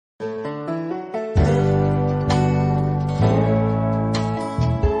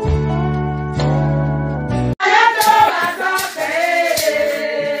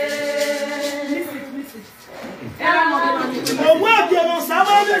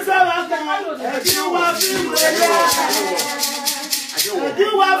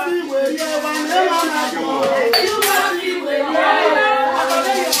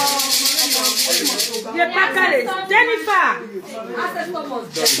Jennifer.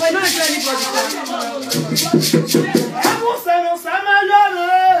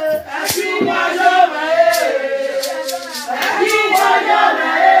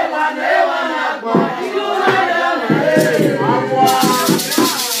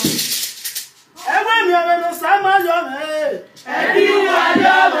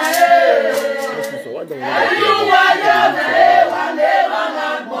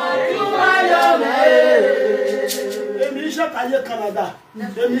 Canada,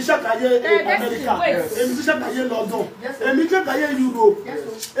 Emisha Kaye America, Emisha Kaye London, Emisha Kaye Europe,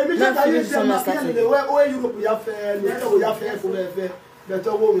 Emisha Kaye Europe, we have fair for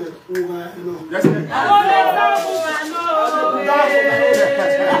better woman.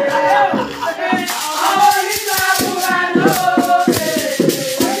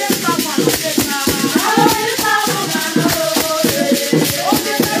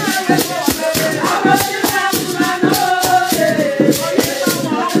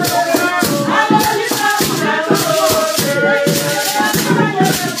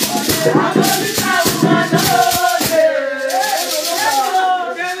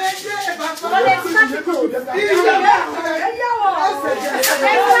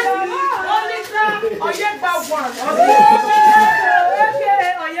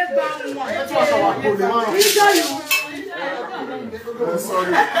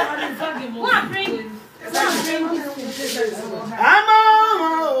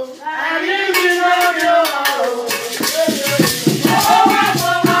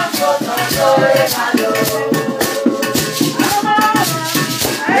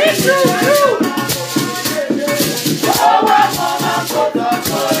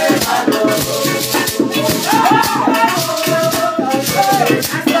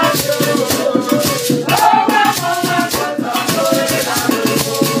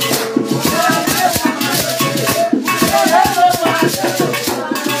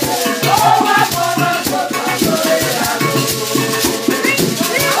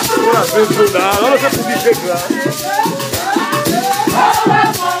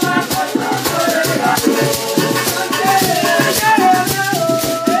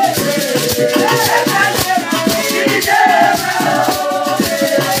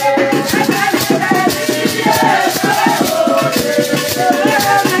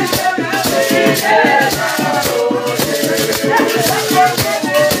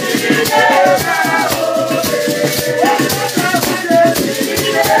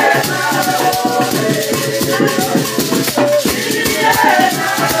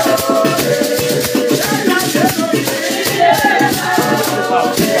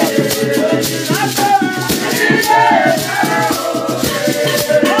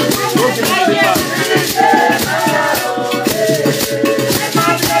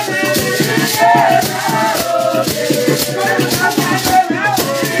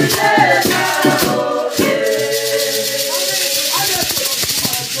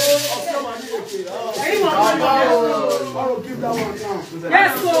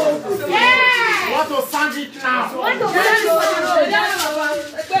 Yes, so. Yeah. What to sand it now? What to sand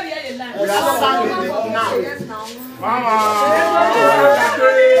it now? Mama.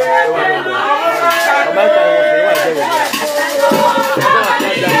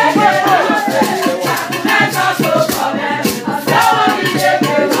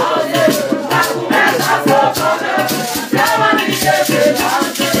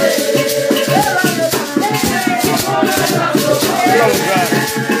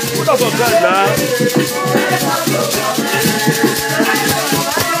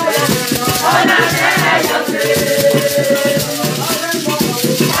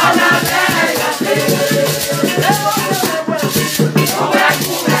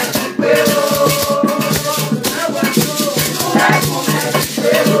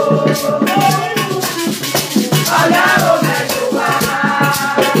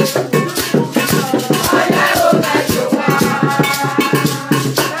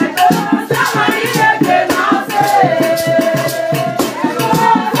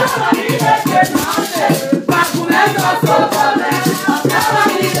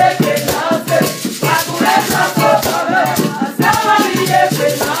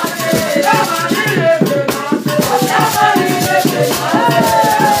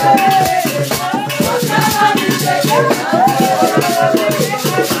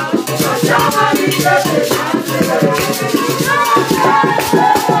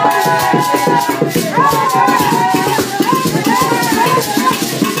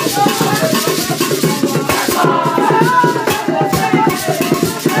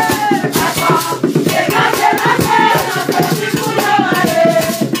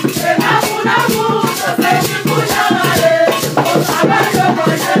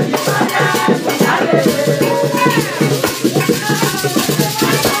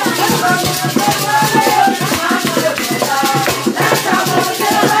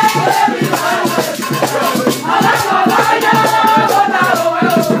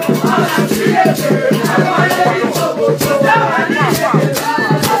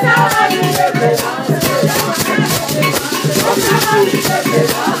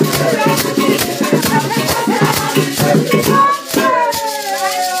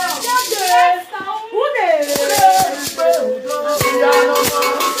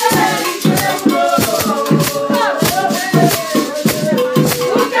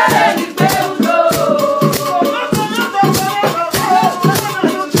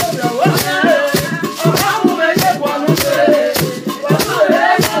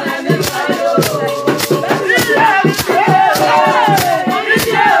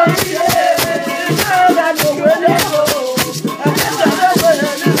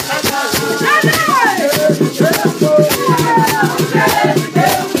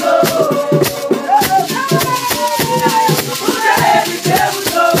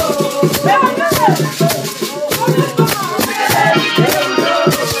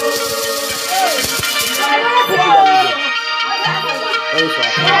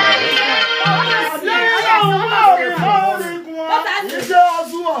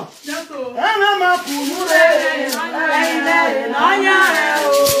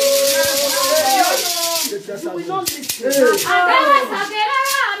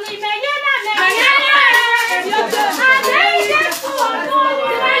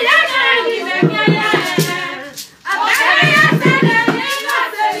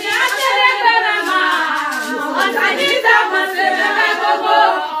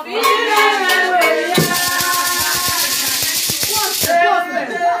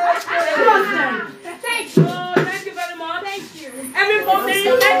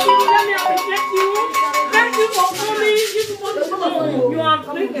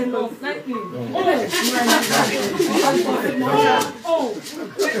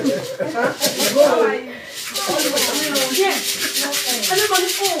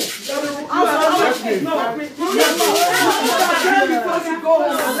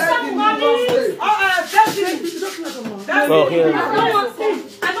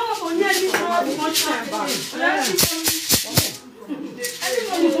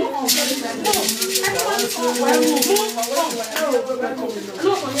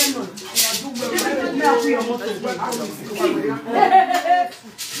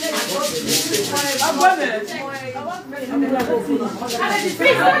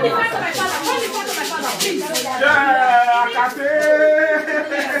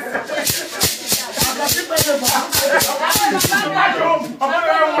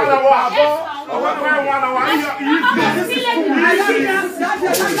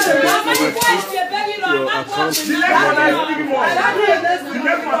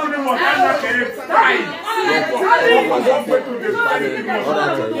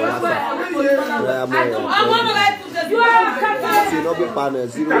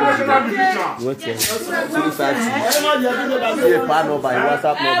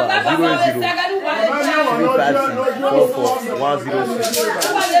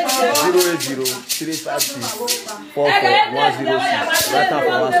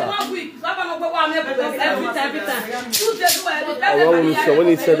 When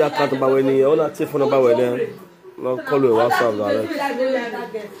he said that can't about when he all that phone about when then I'll call you WhatsApp direct.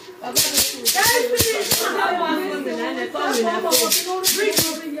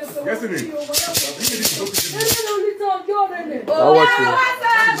 I'll watch you.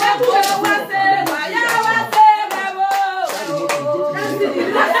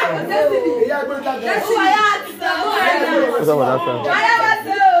 What's up with that time?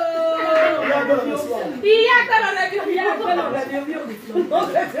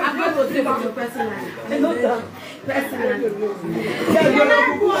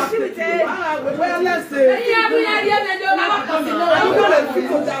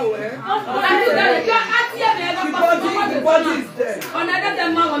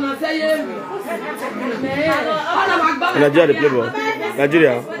 Nigeria, the playboy.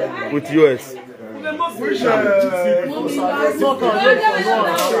 Nigeria with US.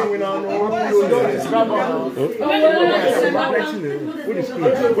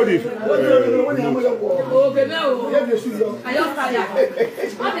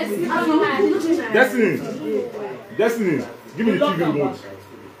 Destiny, give me the TV remote.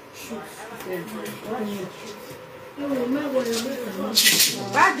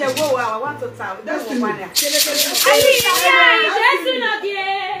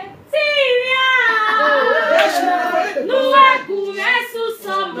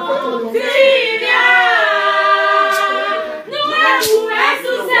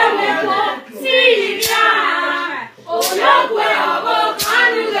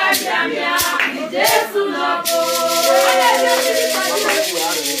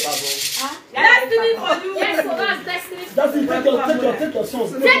 Destiny for you. Yes, so that's destiny. Destiny, take your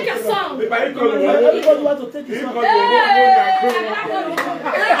song. Take your song. Everybody want to take your song.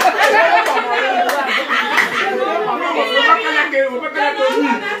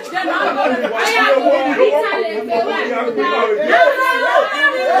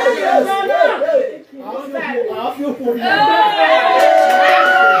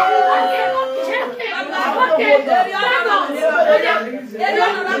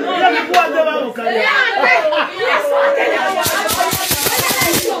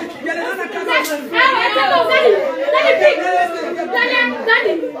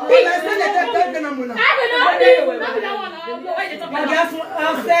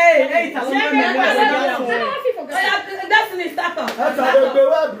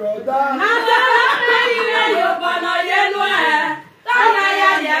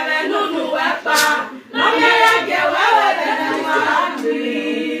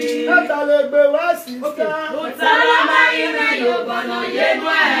 Sister.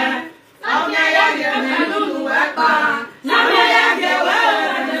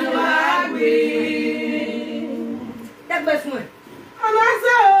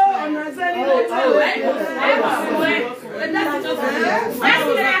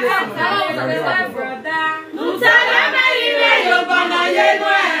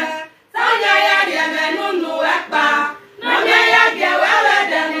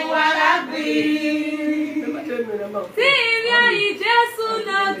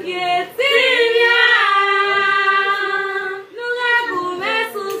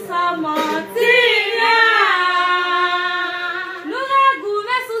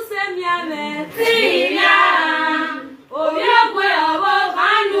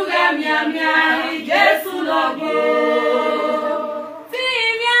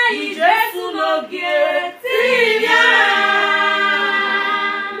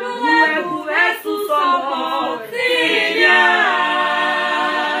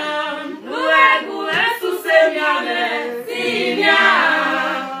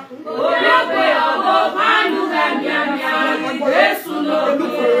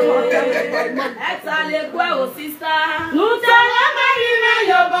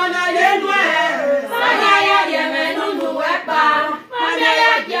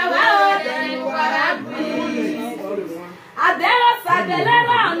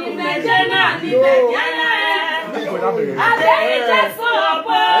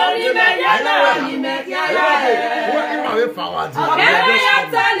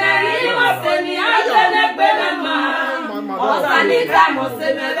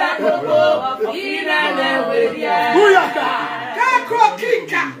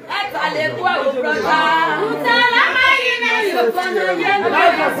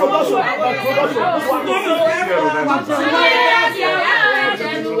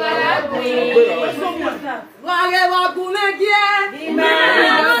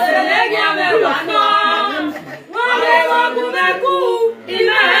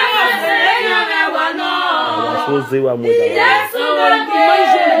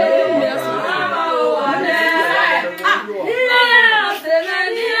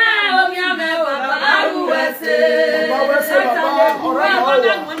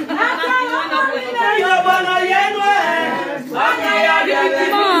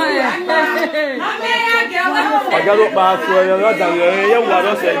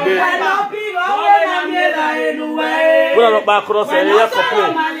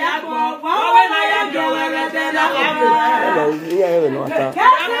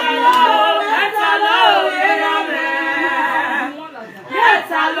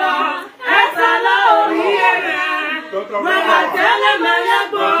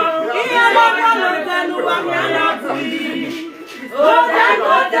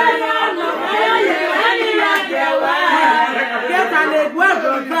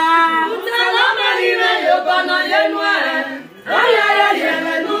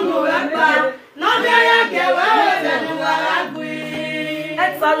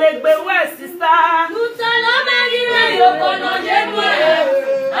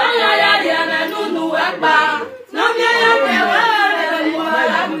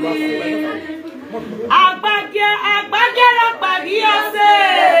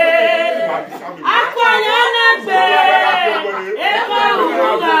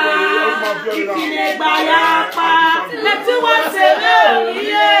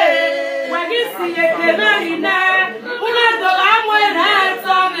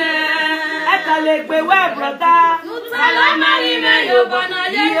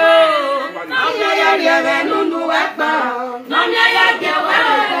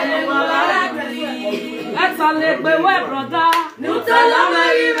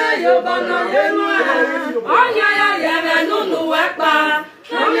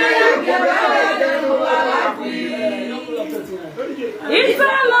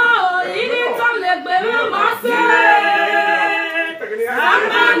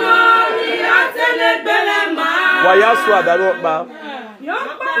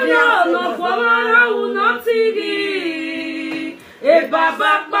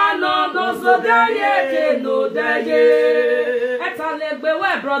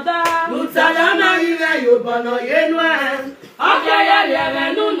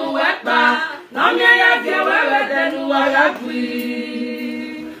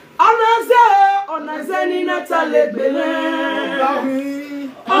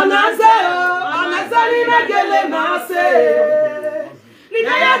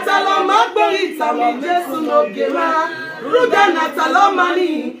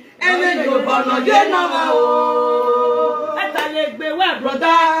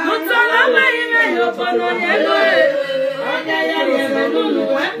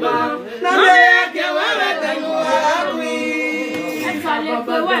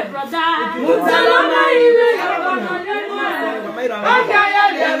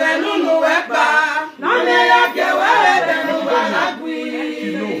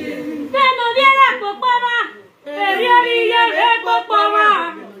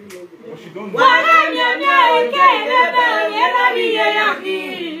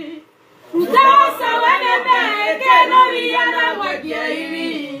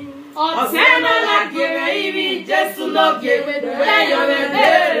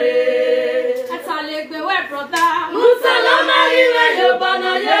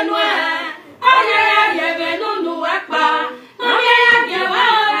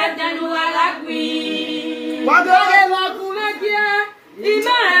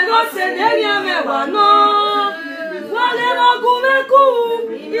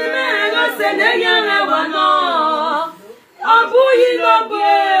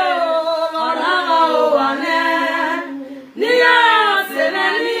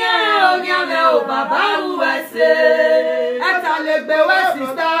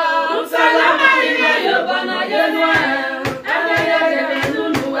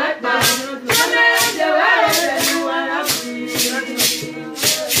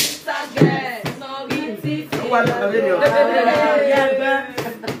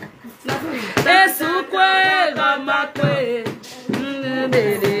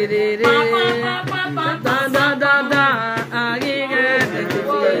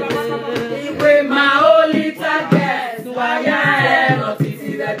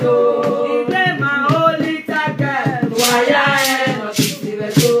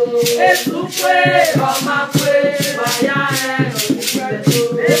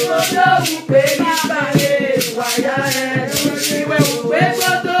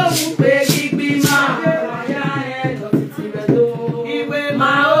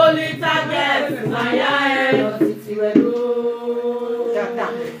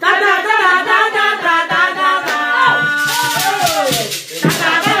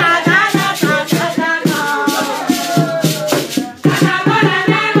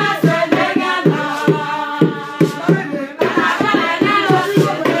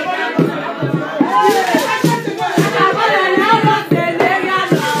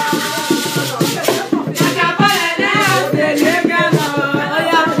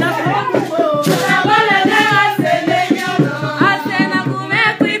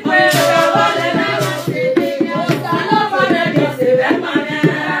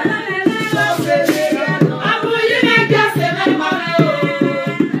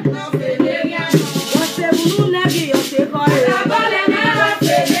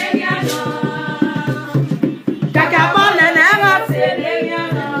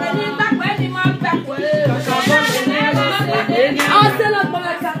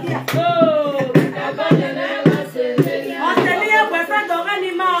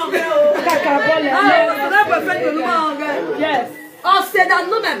 Yes. Oh, say that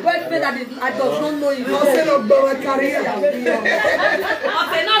no my boyfriend that I does not know you. Oh, say no my career. Oh,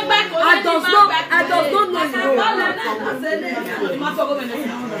 say not back. I does not know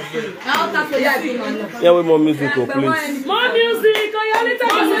you. Yeah, with more music, please. More music. Oh, yeah, Olita.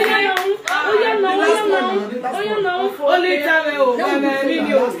 Oh, you know. Olita,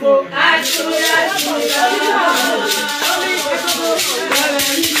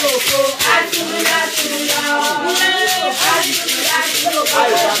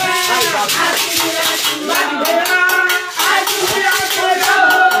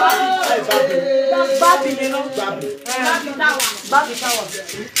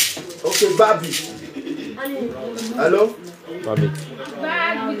 Okay, Babi. Hello? Babi.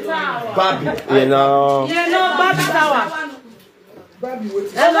 Babi. You know, Babi Tower. Babi,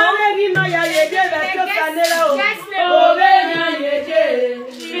 wait. Hello,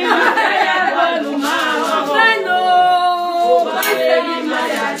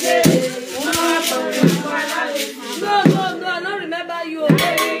 No, I don't remember you.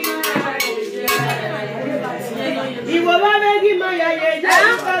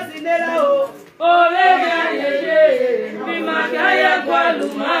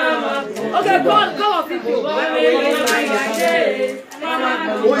 Okay, go on, people.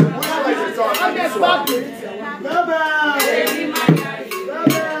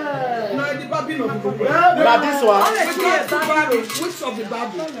 Now this one. Which of the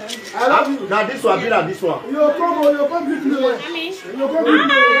Bible? Now this one, now this one. You come quickly. You come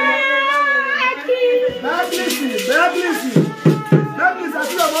quickly. I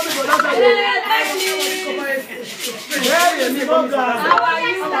see your money for that.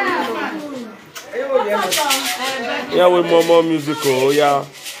 yeah, with more music, oh, yeah.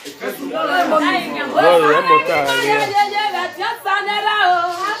 One more time, yeah.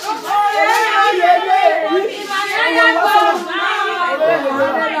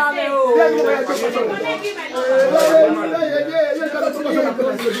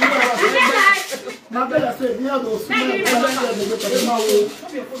 Ma bella se mi ado su me.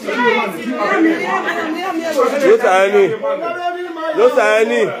 No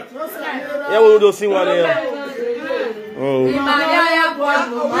tiny. Yeah, we do sing one here. Oh. Yeah,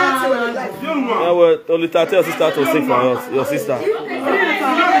 well, Olita, tell your sister to sing for us. Your sister. Tell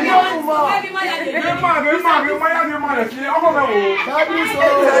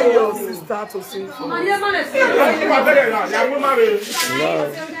your sister to sing for us.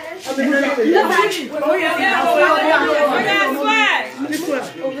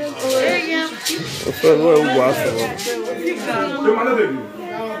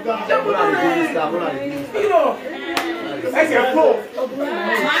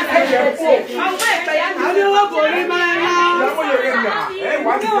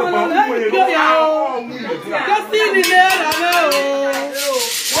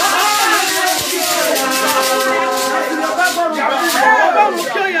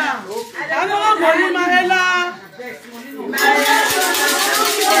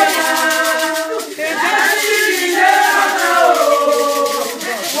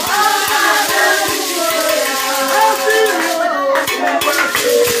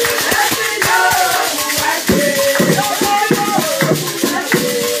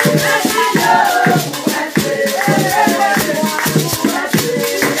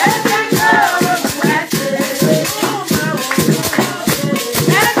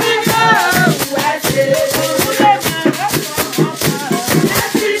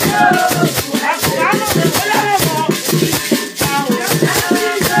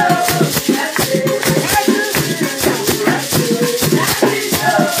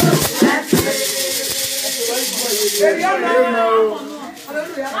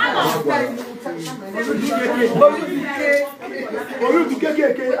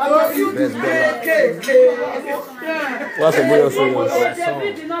 What's the boy saying?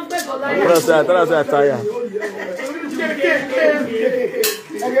 Tell us that tire.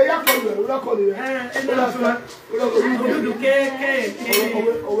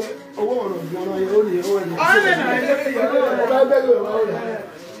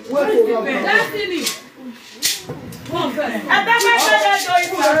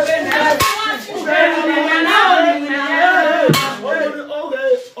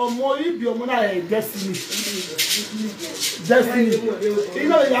 Destiny. Destiny.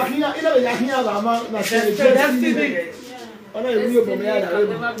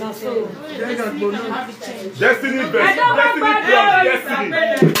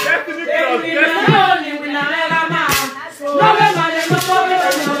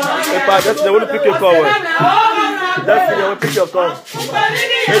 Destiny, I want to pick your call. Destiny, I want to pick your call.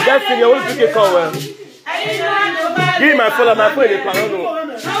 Hey, Destiny, I want to pick your call. Give me my phone, my phone is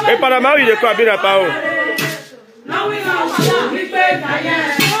et par la main, il est quoi bien à part.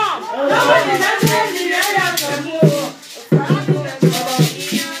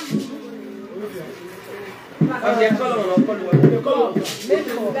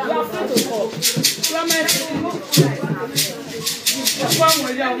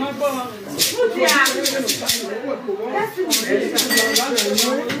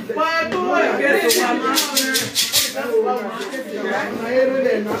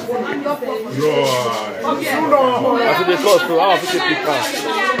 After the course, so I'll pick it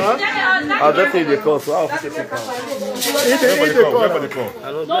up. I'll definitely the course, so I'll pick it up. Where for the call? I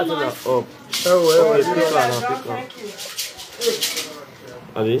don't know that up.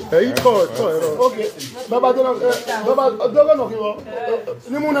 Ali? Hey, call. Okay. Baba, don't know.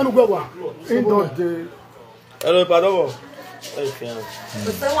 Hello, pardon.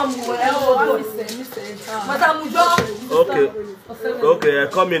 Okay,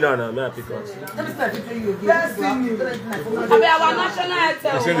 come in now, may I pick up? I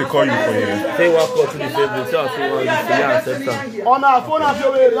said they call you for here. Say one call to the Facebook, say one accept. On our phone, I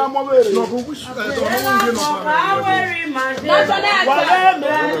feel it. I'm over it.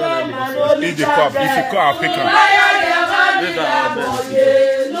 If you call, I'll pick up.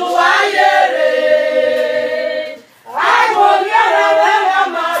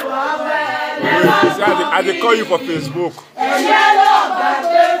 I they call you for Facebook.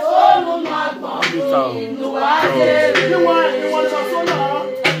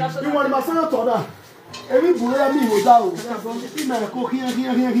 You want my son to that? Every boy I mean was out.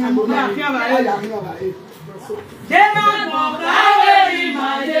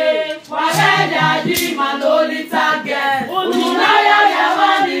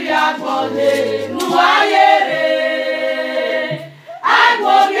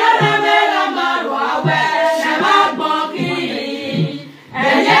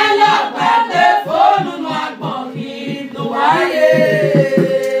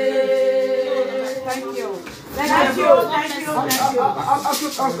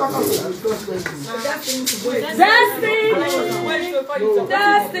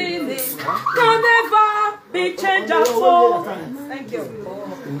 Destiny can never be changeable. Thank you.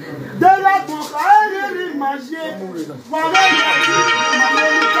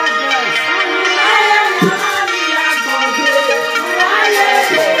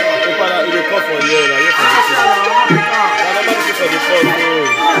 Il est pas for you, là. Il est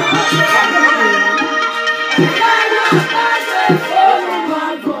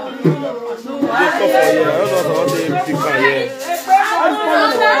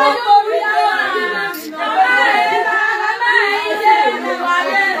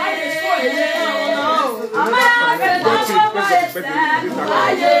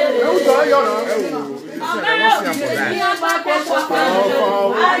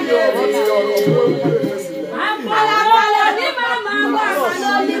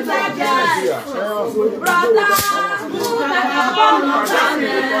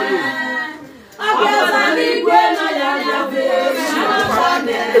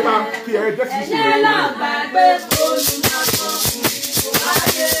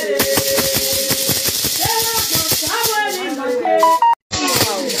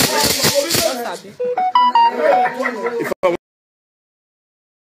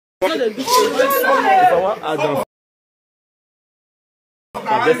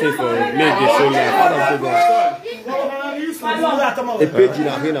et puis il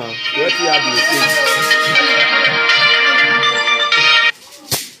n'a rien.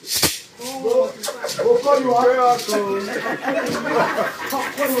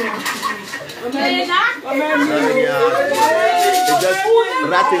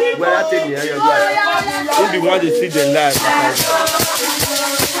 Don't be one to see the light.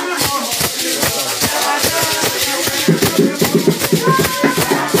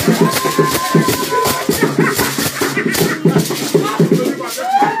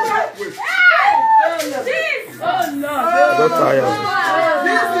 I'm tired.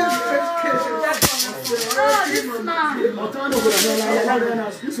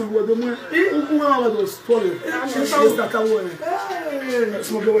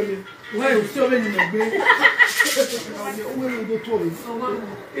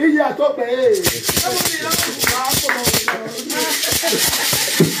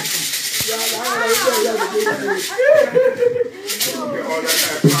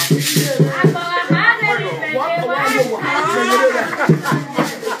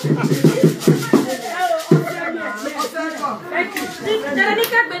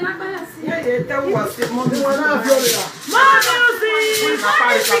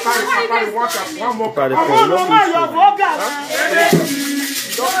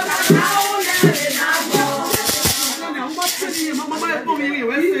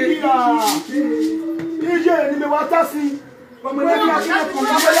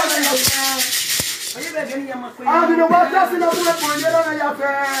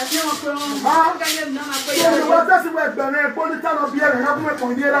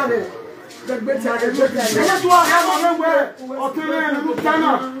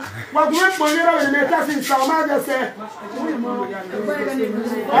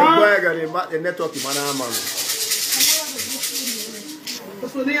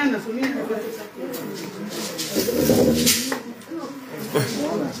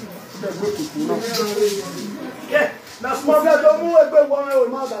 That's my brother. Don't move a one way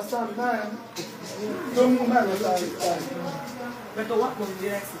with my understand, man. Don't move, man.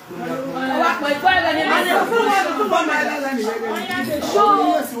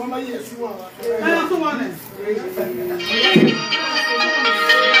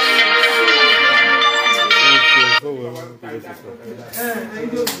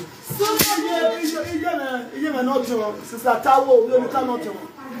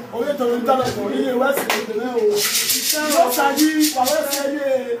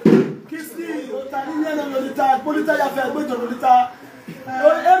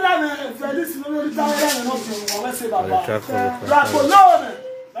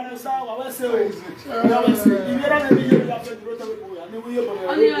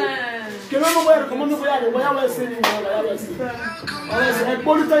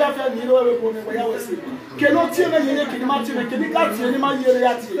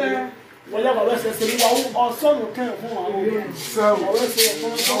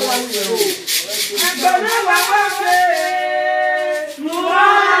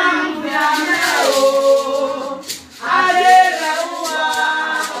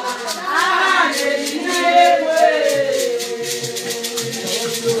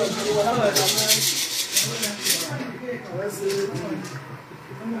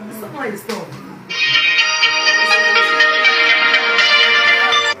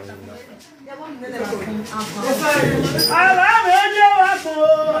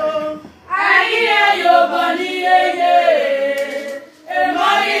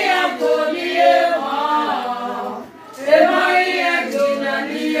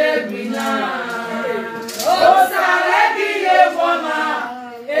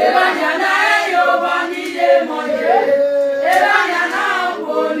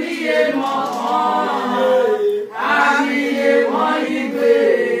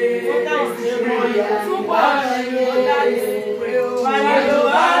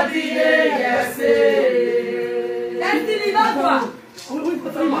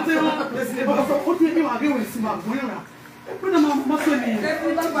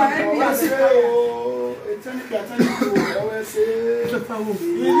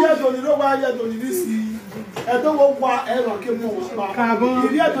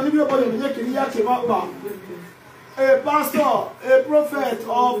 A pastor, a prophet,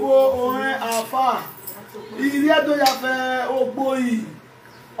 Obo, Afa. Il y a de faire Oboyi.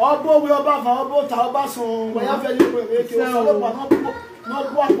 Obo, we are Obo, Tabason, we have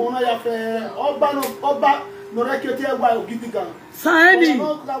Oba, no recruiter, while giving gun. Sandy,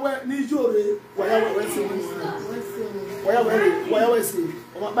 Nijore, where see.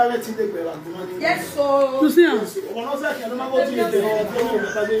 Yes, so. To see us.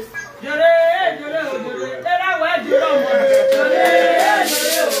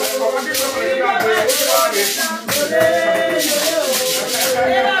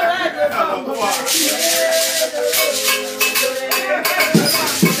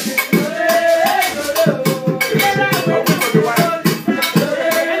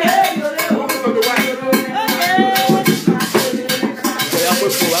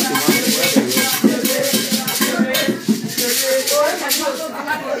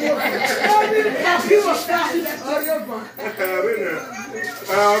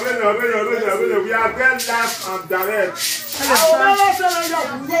 We are very last and direct.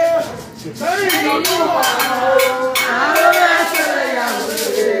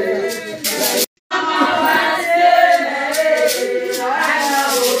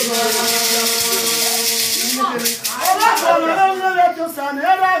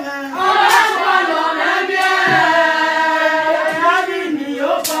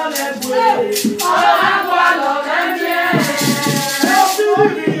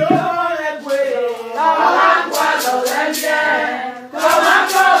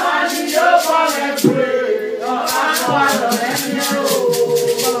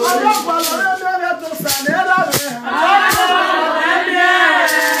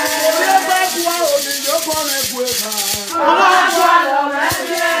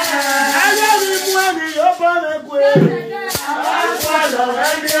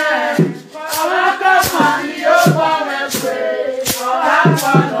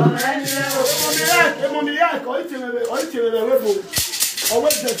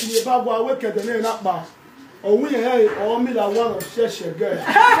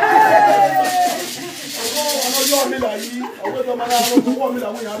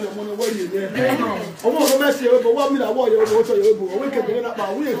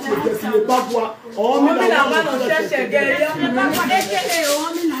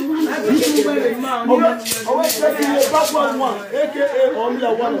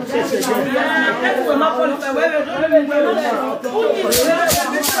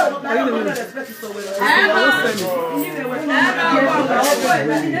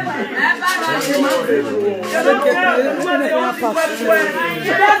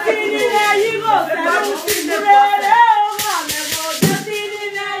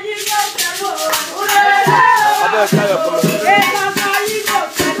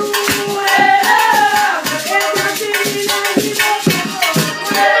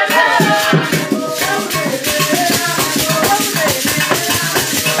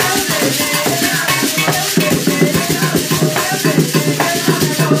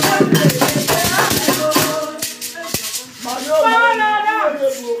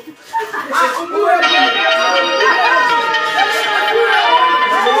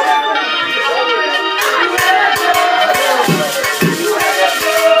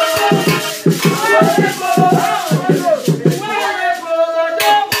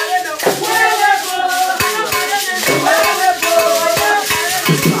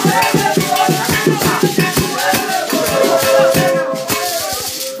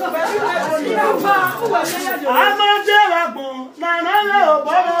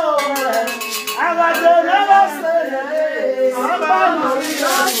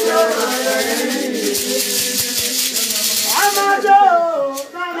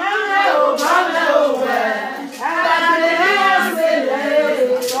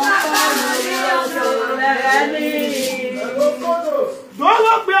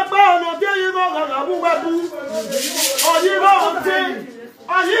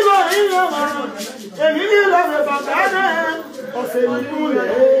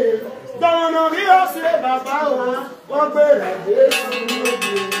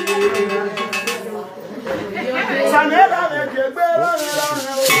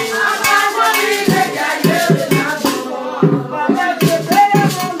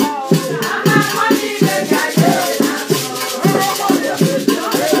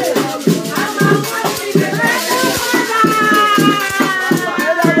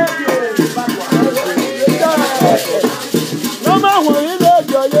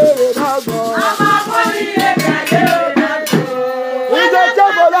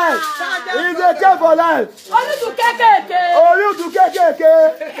 He's a care for life. Only to KKK. Oh, you to KKK.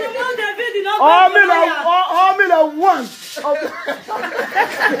 All me the one.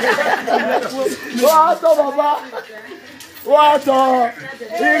 What, Baba? What?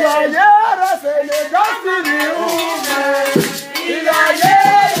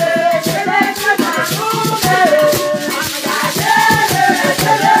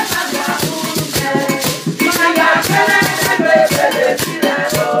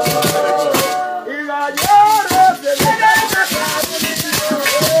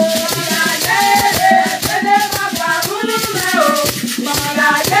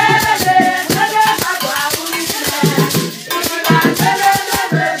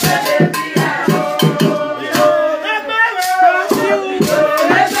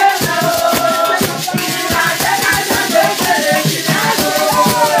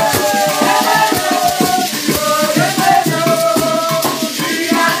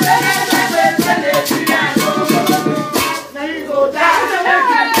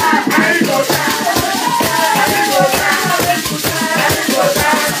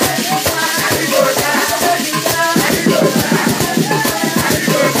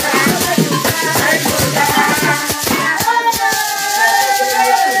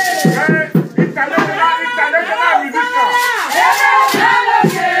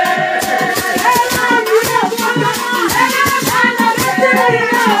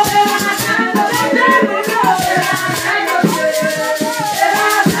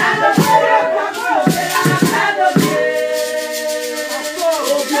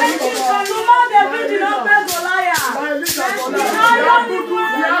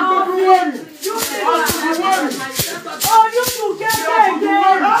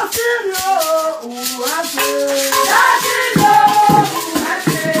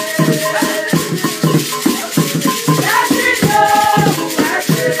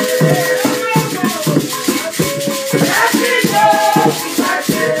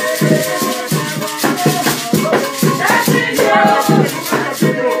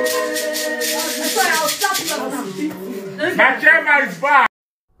 My chairman is back.